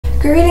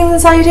Greetings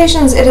and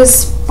salutations. It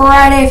is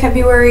Friday,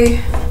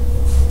 February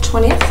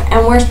 20th,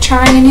 and we're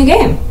trying a new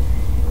game.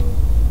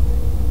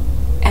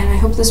 And I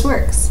hope this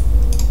works.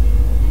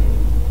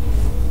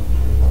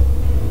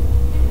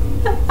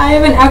 I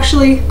haven't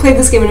actually played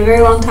this game in a very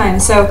long time,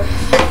 so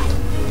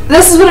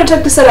this is what it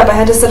took to set up. I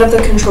had to set up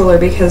the controller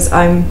because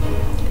I'm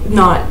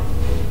not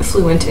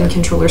fluent in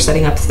controller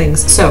setting up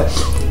things. So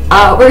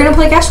we're gonna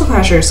play Castle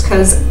Crashers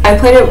because I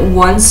played it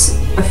once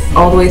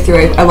all the way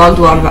through. I logged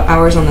a lot of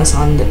hours on this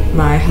on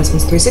my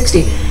husband's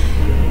 360.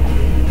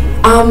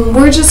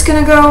 We're just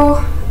gonna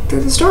go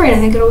through the story, and I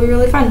think it'll be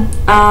really fun.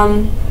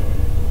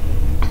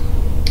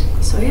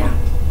 So yeah,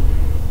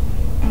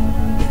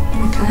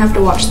 I kind of have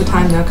to watch the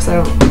time though because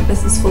I don't.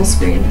 This is full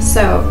screen,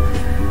 so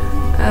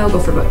I'll go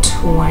for about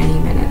 20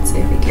 minutes.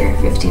 I figure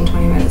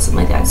 15-20 minutes,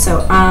 something like that.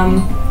 So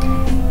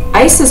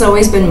ice has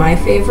always been my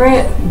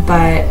favorite,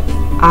 but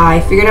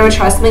I figured I would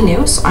try something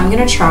new, so I'm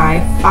gonna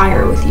try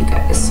fire with you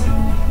guys.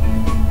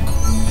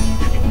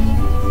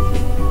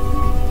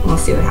 We'll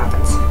see what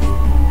happens.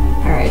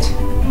 Alright.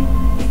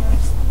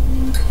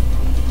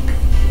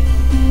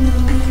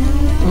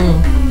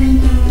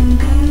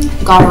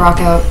 Gotta rock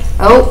out.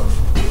 Oh!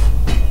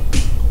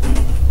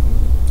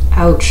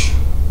 Ouch.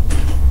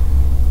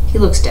 He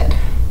looks dead.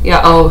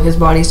 Yeah, oh, his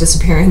body's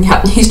disappearing.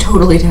 Yeah, he's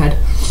totally dead.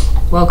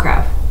 Well,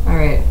 crap.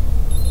 Alright.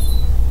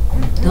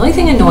 The only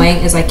thing annoying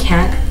is I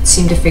can't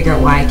seem to figure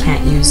out why I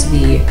can't use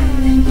the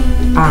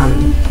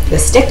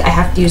stick. I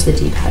have to use the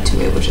D-pad to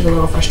move, which is a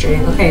little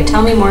frustrating. Okay,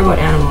 tell me more about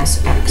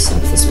animals. X,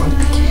 that's this one.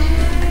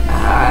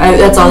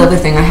 That's all the other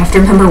thing. I have to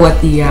remember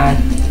what the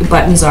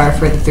buttons are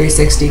for the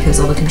 360 because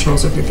all the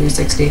controls are for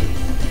 360.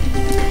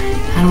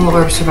 Animal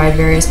orbs provide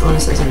various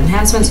bonuses and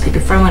enhancements. Keep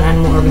your friend one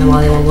animal orb in the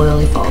while they will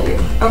loyally follow you.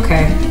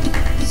 Okay,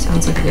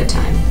 sounds like a good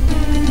time.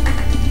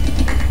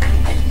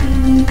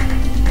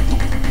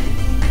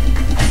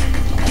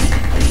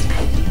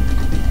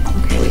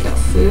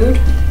 Food.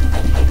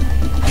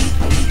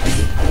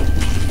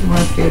 More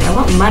food. I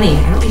want money.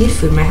 I don't need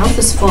food. My health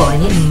is full. I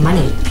need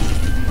money.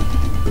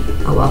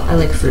 Oh well, I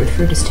like fruit.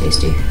 Fruit is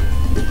tasty.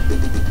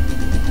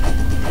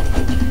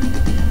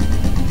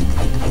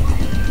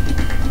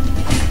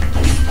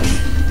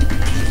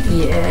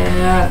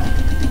 Yeah.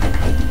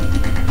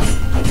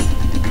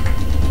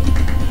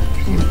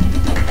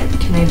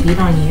 Can I beat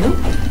on you?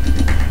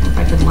 If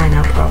I could line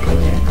up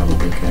properly, I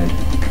probably could.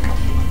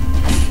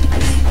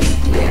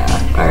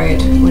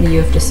 Alright, what do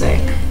you have to say?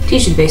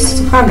 Teach you the basics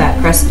of combat.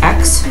 Press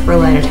X for a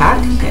light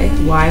attack. Okay,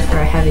 Y for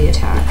a heavy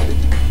attack.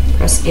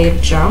 Press A to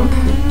jump.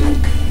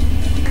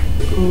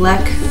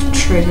 Left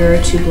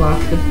trigger to block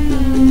the...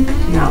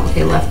 No,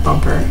 okay, left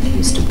bumper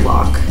is to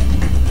block.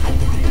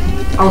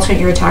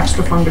 Alternate your attacks to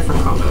perform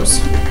different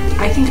combos.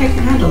 I think I can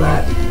handle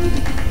that.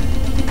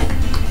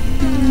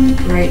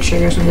 Right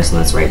trigger, so I'm guessing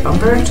that's right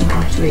bumper to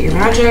activate your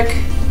magic.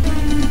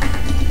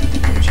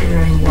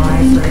 Triggering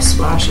Y for a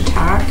splash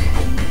attack.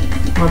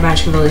 More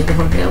magic abilities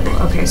become available.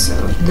 Okay, so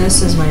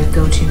this is my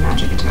go-to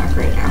magic attack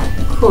right now.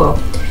 Cool.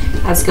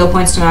 Add skill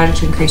points to magic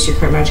to increase your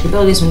current magic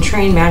abilities. When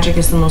trained, magic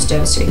is the most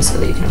devastating skill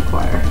that you can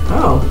acquire.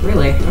 Oh,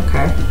 really?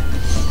 Okay.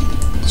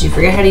 Did you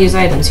forget how to use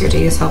items? Here,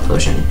 take this health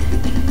potion.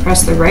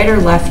 Press the right or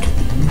left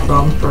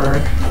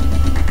bumper.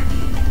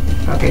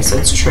 Okay, so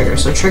it's trigger.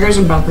 So triggers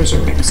and bumpers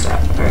are mixed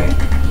up. Alright.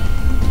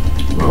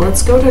 Well,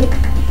 let's go to...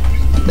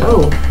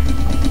 Oh.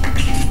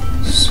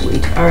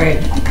 Sweet.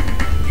 Alright.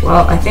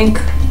 Well, I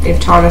think they've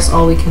taught us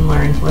all we can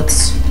learn.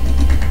 Let's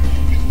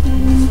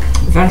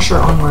venture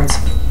onwards.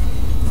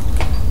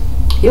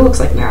 He looks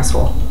like an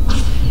asshole.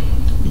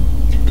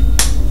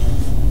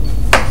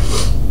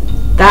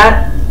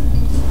 That...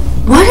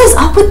 What is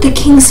up with the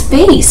king's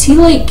face? He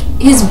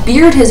his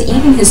beard has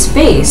eaten his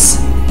face.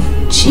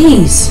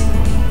 Jeez.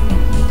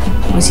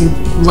 Was he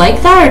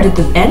like that, or did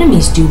the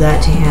enemies do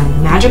that to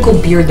him? Magical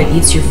beard that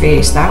eats your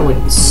face. That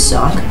would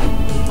suck.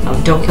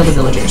 Oh, don't kill the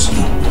villagers.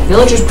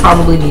 Villagers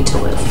probably need to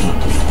live.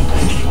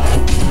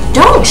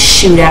 Don't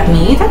shoot at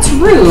me! That's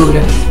rude!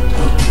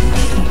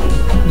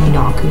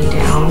 Knock me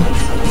down.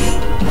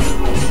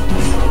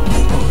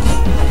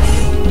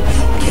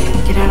 Okay,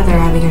 get out of there,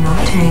 Abby. You're not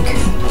a tank.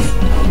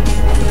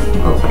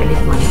 Oh, but I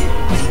need money.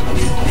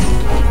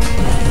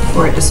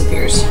 Before it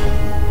disappears.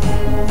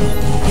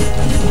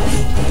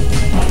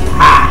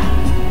 Ha!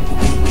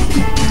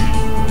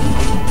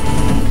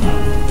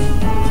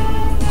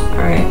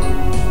 Alright.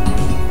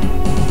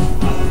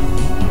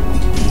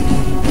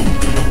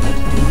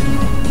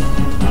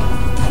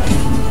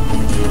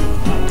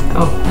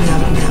 Oh, I'm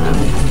out of mana.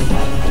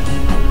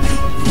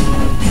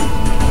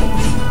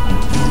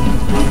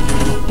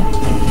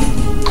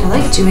 I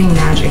like doing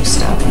magic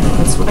stuff.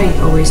 That's what I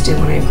always did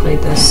when I played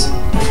this.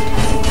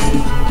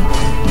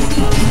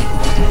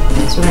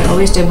 That's what I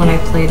always did when I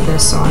played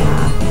this on,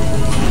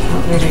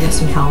 oh, there's, I guess,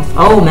 some health.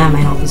 Oh man, my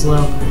health is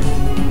low.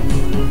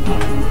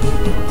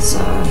 Let's,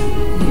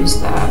 use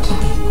that.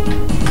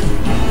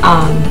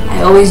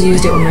 I always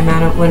used it when my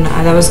mana,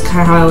 that was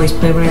kind of how I always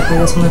played when I played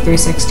this on the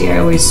 360. I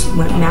always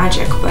went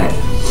magic, but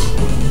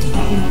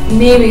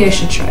maybe I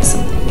should try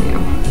something new.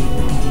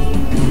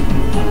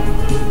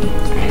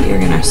 Alright, you're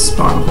gonna gonna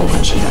spawn a whole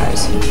bunch of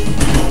guys.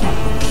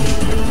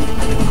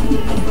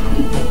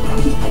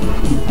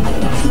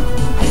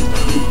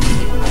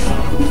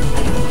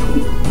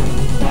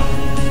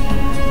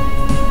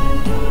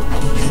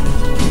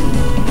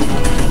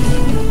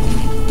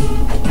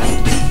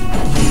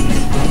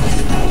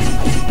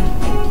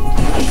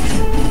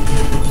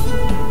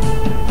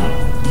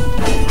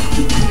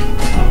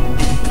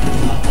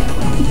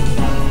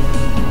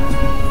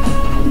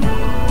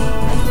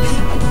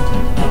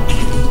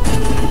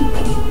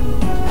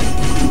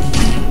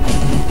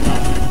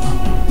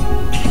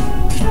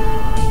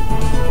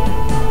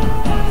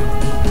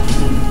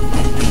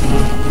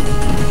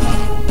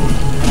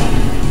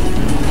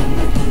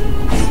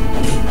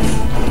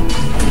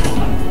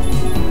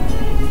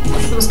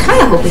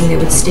 Hoping they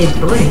would stay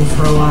burning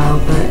for a while,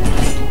 but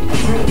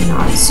apparently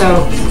not.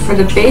 So for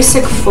the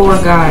basic 4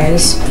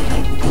 guys,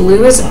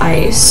 blue is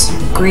ice,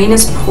 green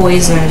is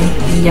poison,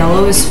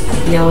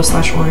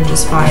 yellow/orange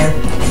is fire,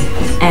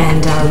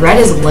 and red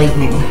is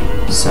lightning.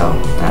 So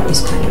that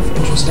was kind of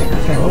interesting.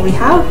 Okay, well we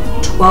have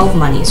 12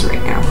 monies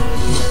right now.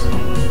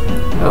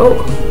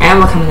 Oh, and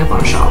we're coming up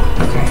on a shop.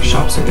 Okay,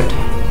 shops are good.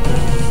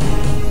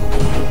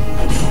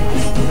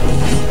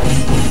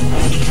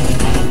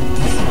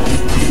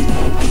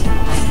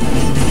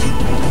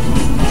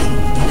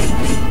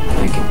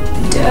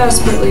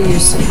 Desperately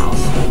use some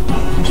health.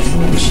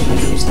 Maybe she could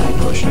use that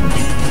potion.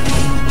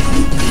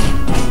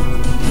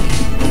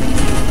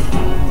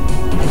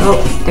 Oh,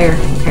 there.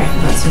 Okay,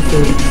 got some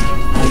food.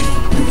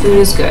 Food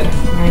is good.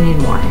 I need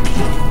more.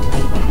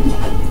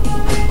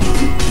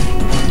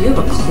 You have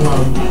a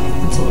club.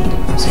 That's a little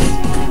depressing.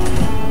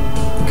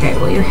 Okay,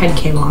 well your head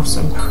came off,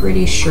 so I'm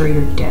pretty sure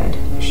you're dead.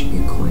 There should be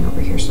a coin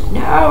over here. So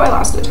no, I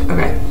lost it.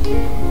 Okay.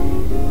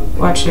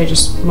 Watch your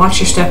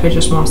step, I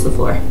just mossed the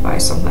floor. Buy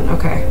something.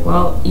 Okay,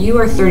 well, you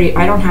are 30.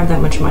 I don't have that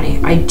much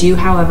money. I do,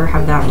 however,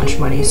 have that much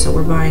money, so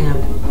we're buying a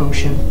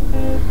potion.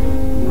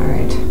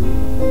 Alright.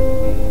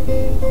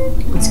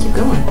 Let's keep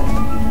going.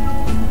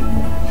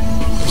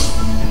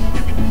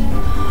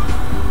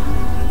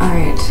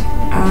 Alright.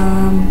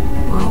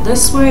 Well,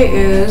 this way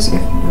is...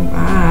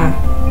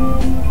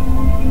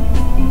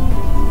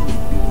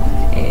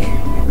 Hey,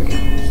 there we go.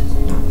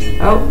 No.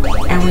 Oh,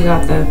 and we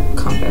got the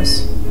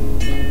compass.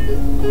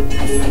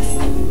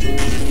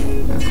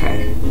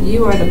 Okay,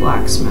 you are the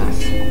blacksmith.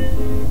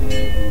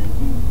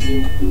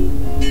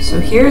 So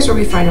here's where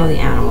we find all the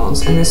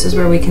animals, and this is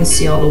where we can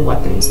see all the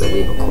weapons that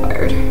we've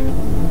acquired.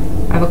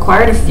 I've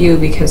acquired a few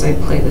because I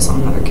played this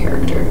on another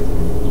character.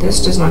 This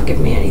does not give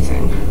me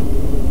anything.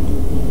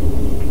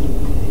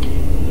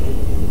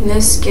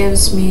 This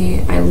gives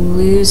me, I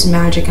lose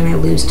magic and I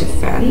lose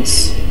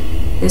defense.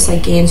 This I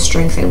gain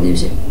strength, I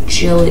lose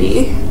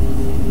agility.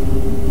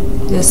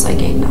 This I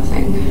gain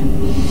nothing.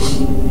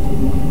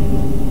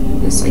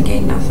 This I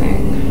gain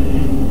nothing.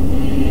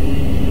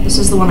 This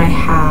is the one I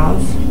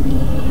have.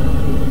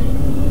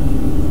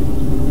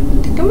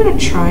 I think I'm gonna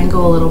try and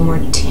go a little more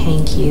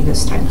tanky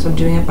this time because I'm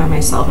doing it by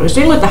myself. I was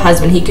doing it with the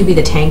husband, he could be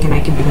the tank and I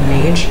could be the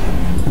mage.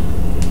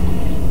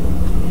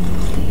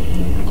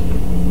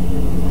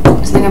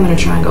 I think I'm gonna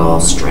try and go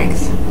all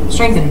strength.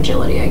 Strength and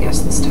agility, I guess,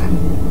 this time.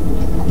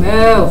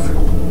 Move!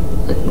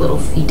 Like little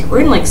feet.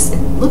 We're in like,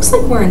 it looks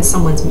like we're in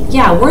someone's,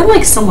 yeah, we're in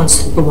like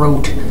someone's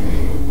throat.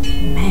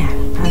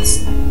 Man,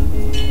 that's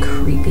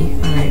creepy.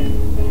 Alright.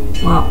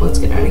 Well, let's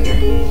get out of here.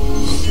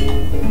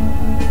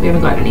 We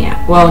haven't got any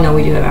yet. Well, no,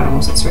 we do have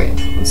animals, that's right.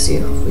 Let's see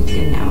if we can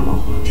get an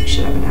animal. We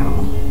should have an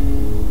animal.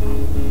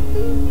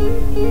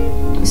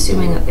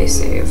 Assuming that they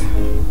save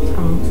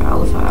from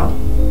file to file.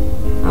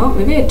 Oh,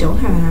 maybe I don't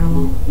have an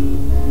animal.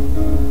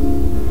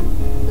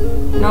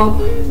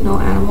 Nope, no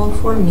animal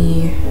for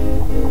me.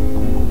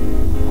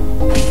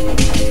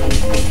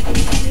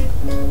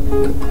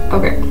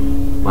 Okay,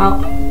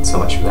 well, so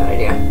much for that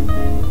idea.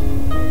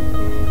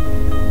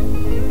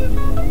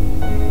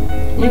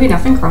 Maybe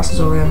nothing crosses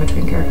over in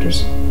between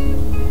characters.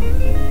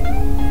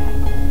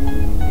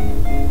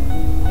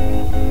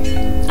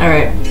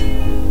 Alright.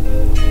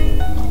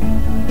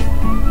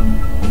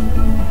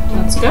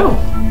 Let's go.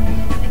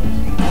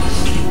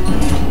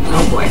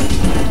 Oh boy.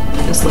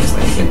 This looks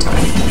like a good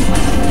time.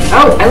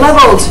 Oh, I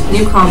leveled!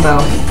 New combo.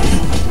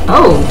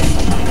 Oh!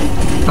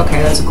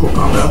 Okay, that's a cool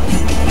combo.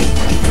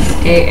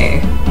 AA.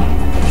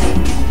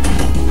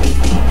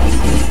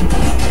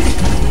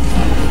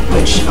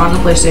 Which on the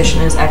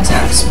PlayStation is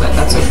XX, but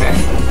that's okay.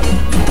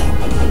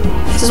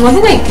 This is one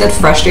thing that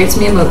frustrates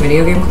me about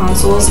video game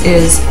consoles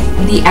is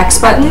the X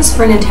buttons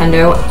for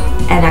Nintendo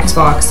and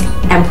Xbox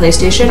and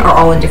PlayStation are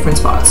all in different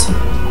spots.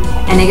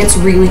 And it gets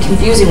really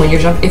confusing when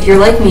you're if you're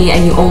like me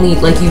and you only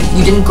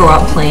you didn't grow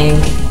up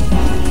playing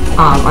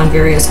on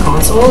various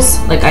consoles.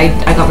 Like I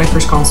got my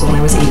first console when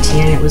I was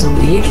 18 and it was a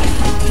Wii,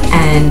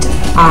 and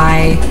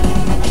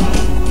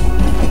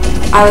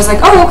I was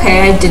like, oh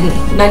okay,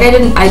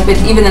 but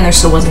even then there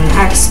still wasn't an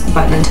X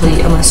button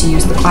unless you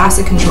used the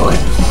classic controller.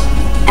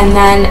 And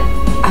then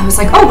I was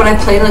like, oh, but I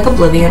played like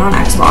Oblivion on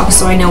Xbox,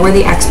 so I know where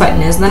the X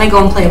button is. And then I go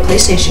and play a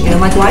PlayStation game, and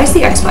I'm like, why is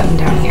the X button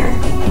down here?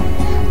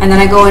 and then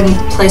I go and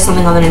play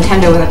something on the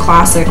Nintendo with a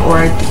classic, or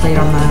I played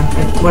on the,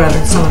 whatever,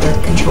 some other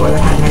controller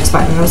that had an X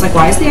button, and I was like,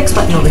 why is the X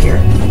button over here?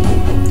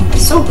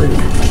 So rude.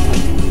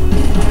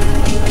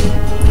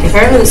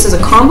 Apparently this is a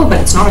combo, but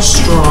it's not a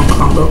strong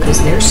combo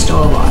because they're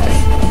still alive.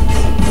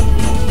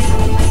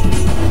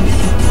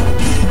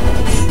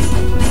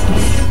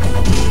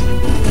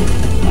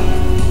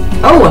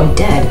 Oh, I'm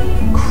dead.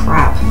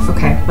 Crap.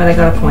 Okay, but I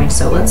got a point,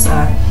 so let's,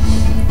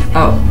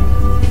 oh.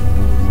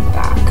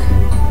 Back.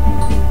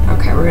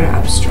 Okay, we're gonna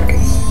up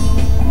strength.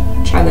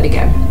 Try that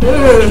again.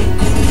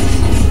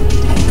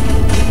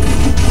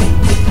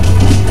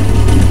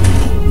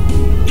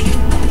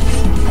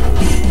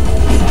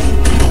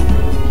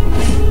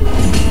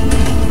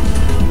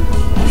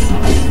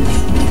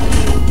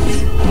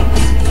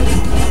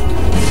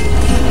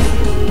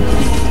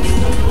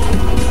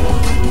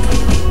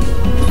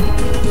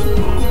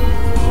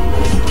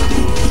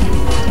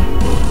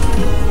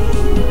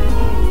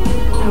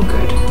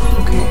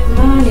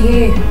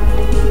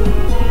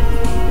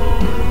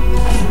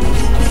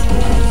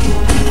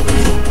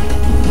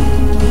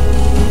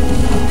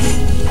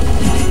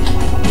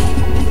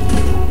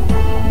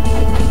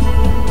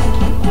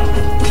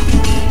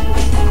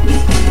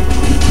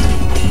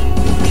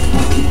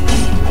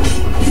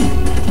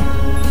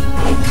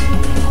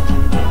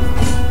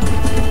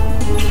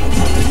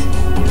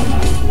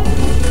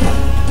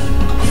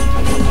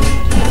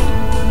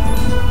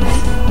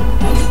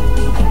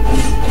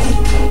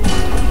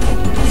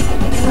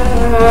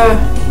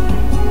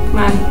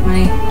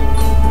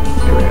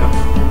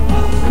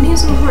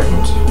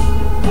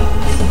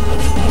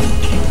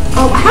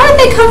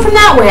 Come from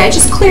that way. I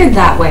just cleared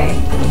that way.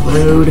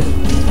 Rude.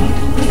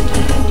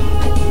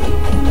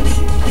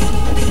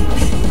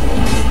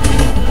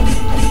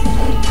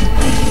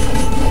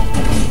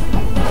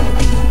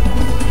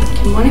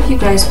 Can one of you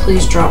guys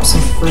please drop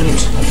some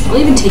fruit? I'll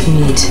even take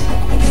meat,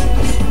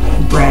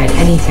 bread,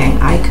 anything.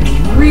 I could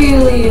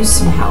really use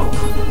some help.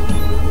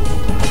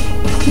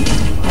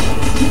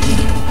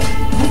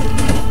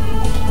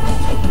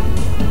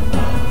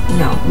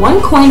 No,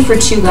 1 coin for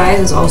 2 guys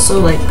is also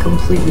like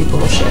completely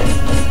bullshit.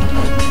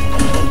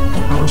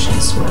 I wish I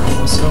could swear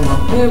also. Well,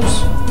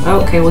 oops.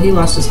 Okay, well he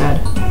lost his head.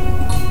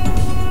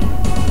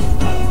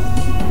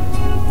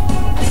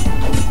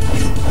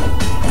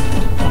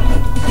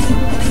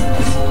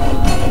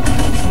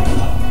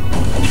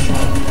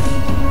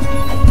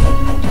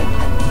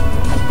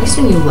 At least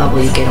when you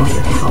level, you get all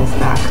your health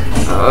back.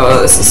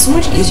 Oh, this is so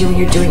much easier when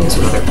you're doing this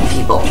with other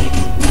people.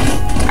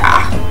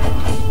 Ah.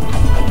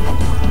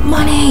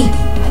 Money!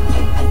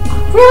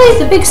 Really?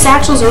 The big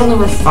satchels are only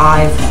worth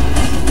 5.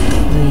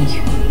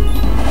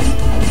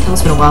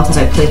 It's been a while since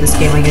I played this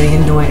game. I'm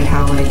getting annoyed at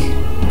how, like,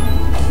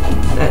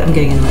 I'm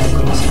getting annoyed at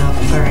little stuff.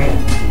 Alright.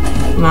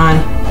 Come on.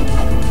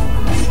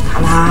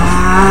 Come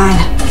on!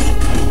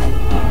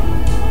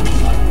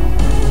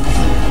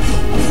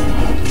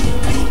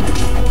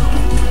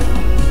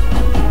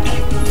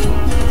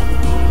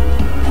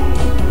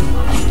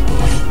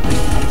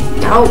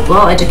 Oh,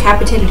 well, I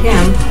decapitated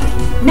him.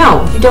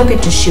 No, you don't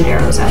get to shoot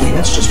arrows at me.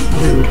 That's just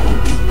rude.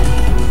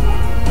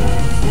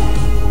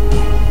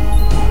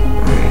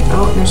 Alright,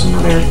 oh, there's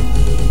another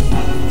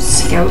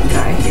scout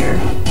guy here.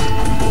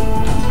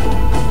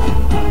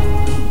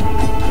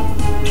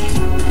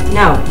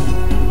 No.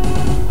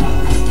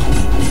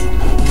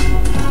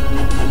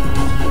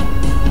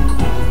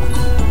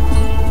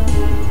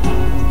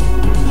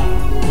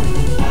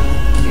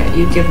 Yeah,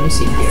 you give me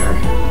CPR.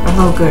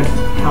 Oh, good.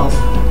 Health.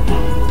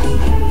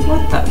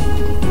 What the?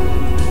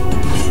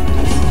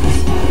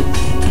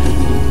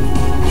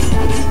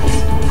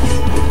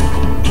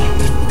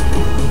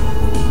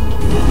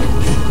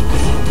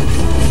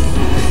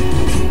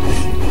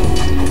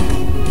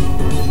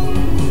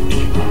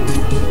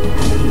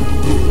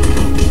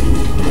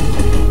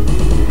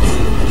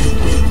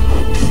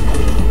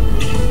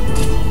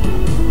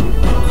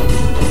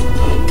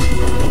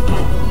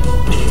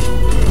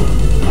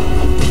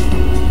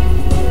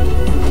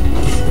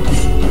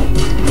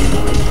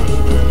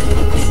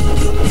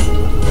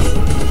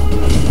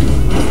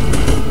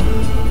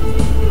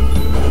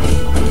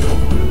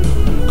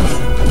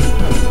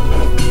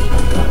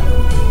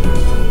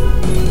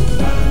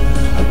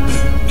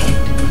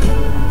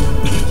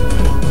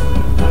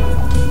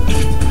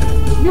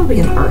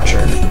 An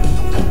archer.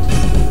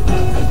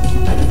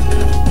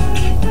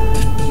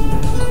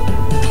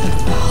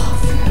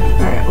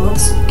 Alright, well,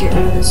 let's get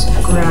rid of this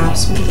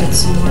grass. Maybe get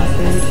some more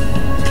food.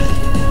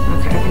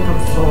 Okay, I think I'm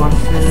full on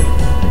food.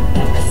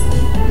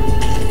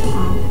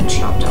 I'll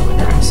chop down the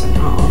grass and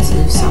let's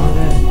leave some of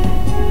it.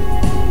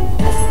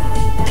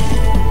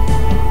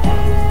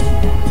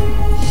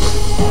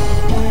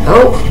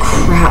 Oh,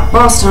 crap.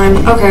 Boss time.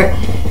 Okay.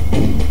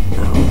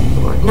 Oh,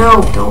 Lord.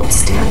 No, don't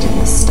stand in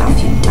this stuff,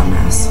 you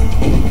dumbass.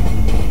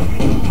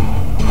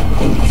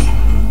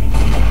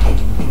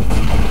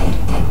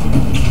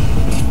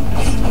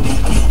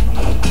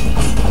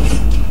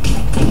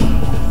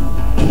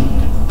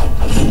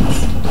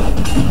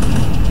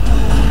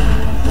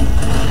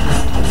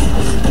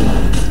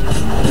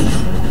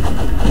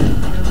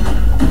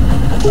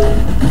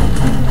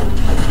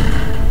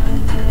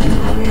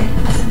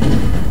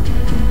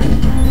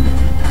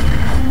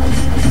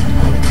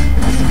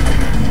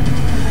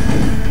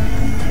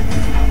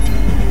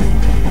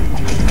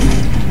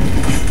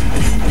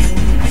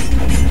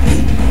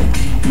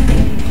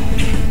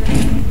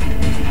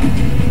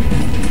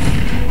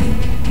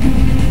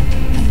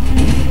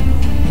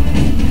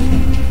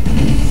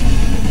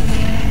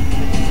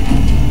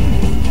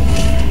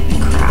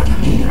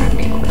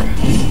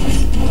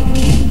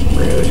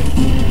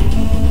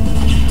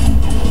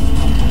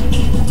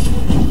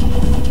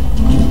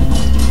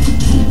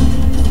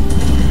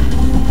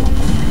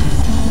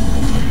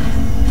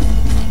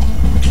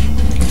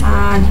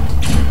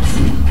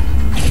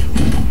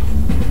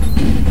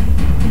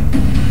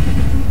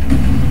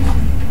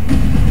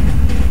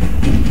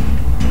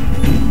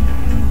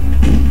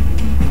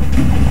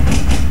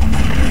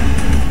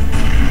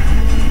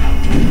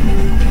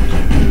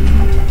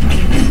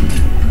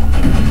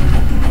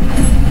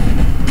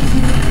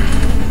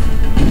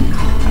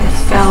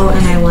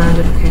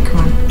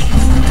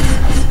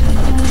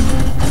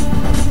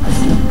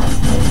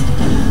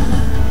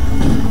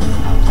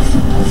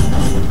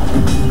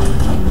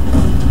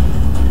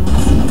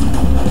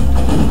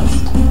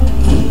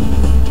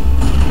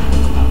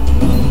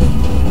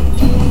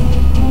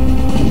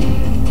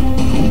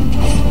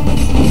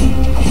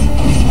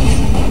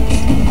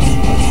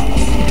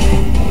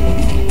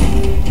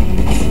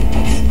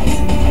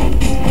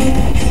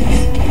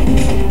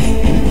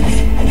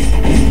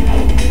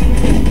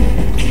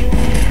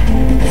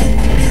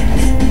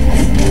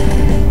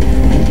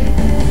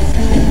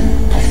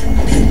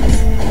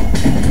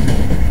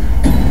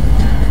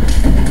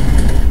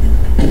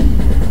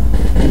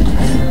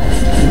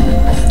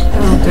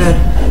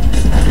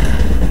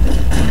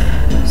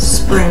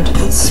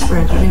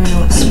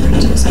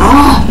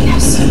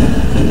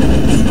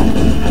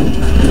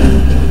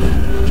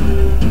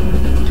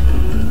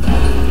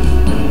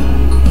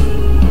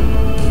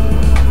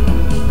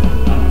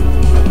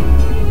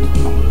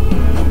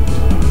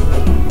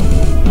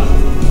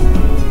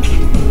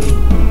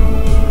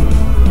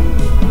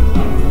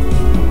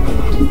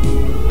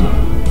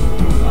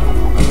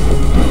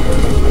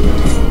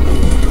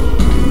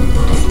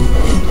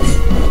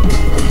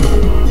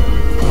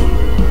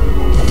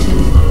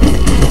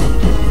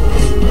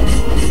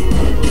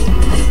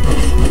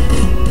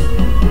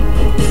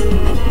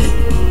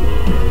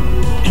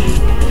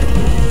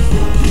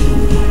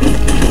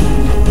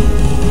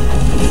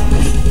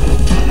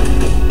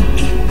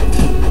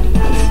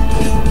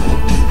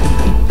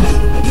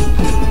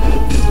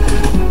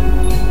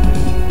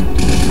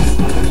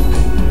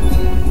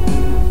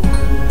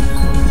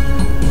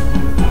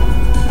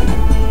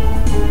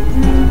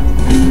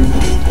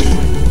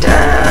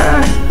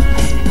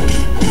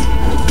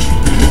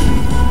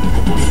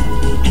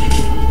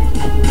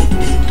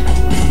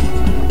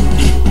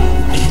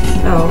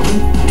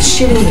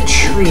 shooting the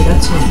tree.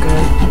 That's not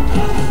good.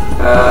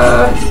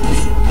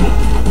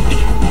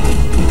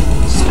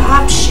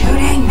 Stop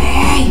shooting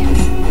me!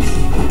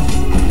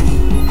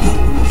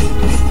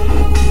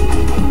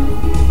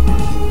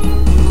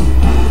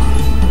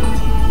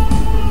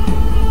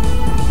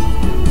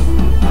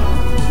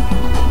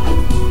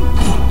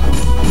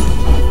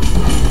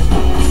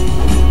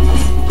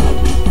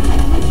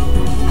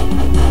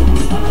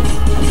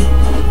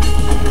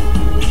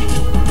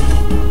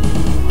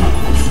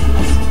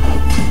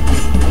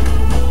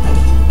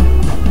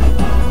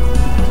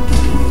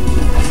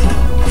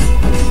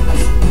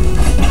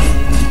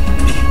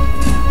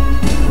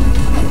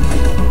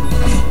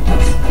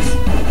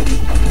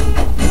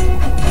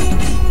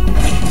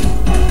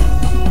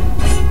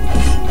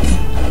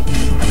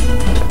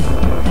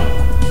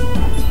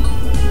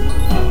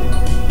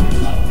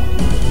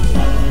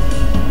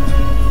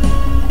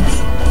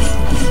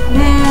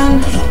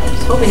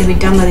 To be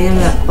done by the end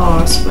of that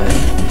boss, but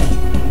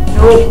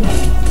nope.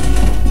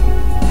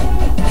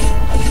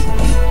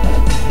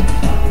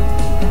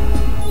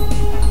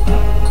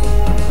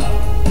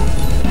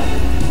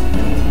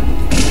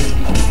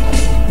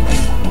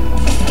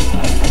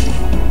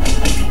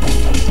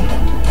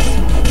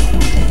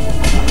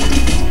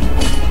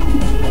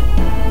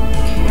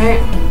 Okay.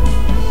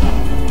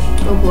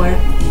 Oh boy. I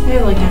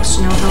have like next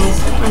to no health.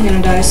 I'm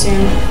gonna die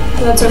soon.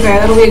 But that's okay.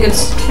 That'll be a good.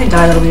 If I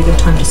die, that'll be a good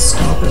time to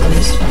stop at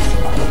least.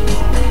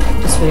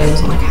 This video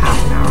isn't like half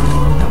an hour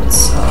long, that would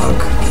suck.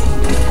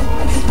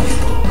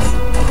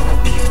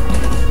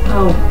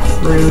 Oh,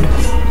 rude.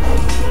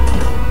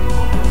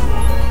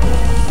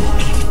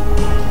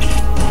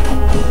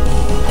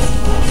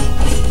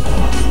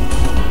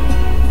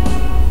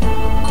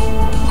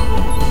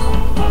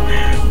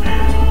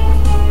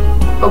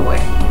 Oh boy.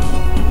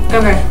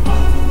 Okay.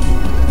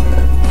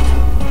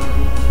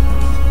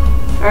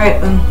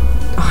 Alright then.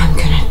 Oh, I'm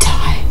gonna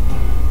die.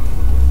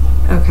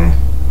 Okay.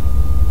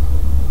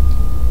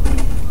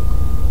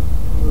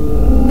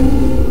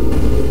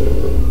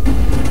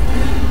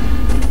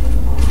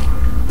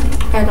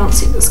 I don't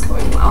see this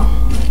going well.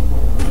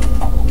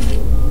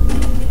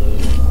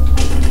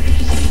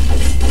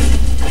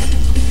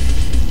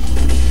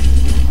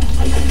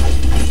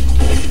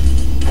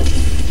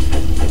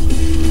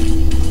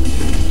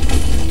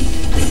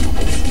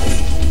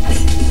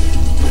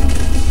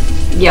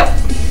 Yep.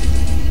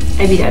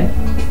 I'd be dead.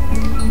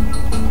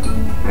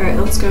 Alright,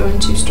 let's go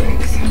into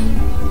strength.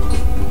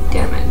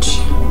 Damage.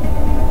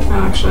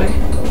 Oh, actually,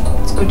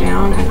 let's go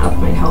down and up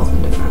my health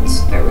and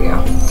defense. There we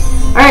go.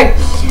 Alright.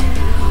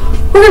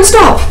 We're gonna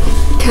stop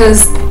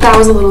because that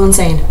was a little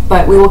insane,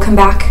 but we will come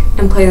back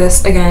and play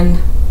this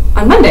again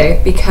on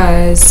Monday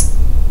because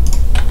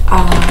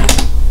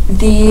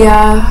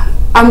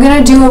I'm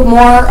gonna do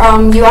more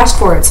you asked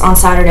for it on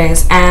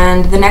Saturdays,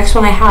 and the next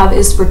one I have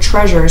is for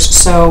treasures,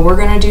 so we're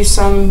gonna do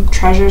some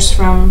treasures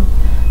from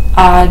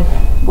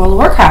World of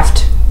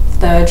Warcraft,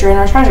 the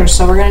Draenor treasures,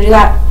 so we're gonna do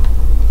that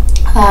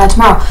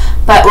tomorrow.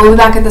 But we'll be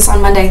back at this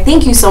on Monday.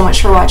 Thank you so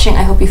much for watching.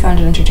 I hope you found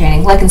it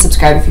entertaining. Like and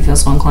subscribe if you feel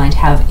so inclined.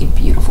 Have a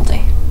beautiful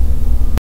day.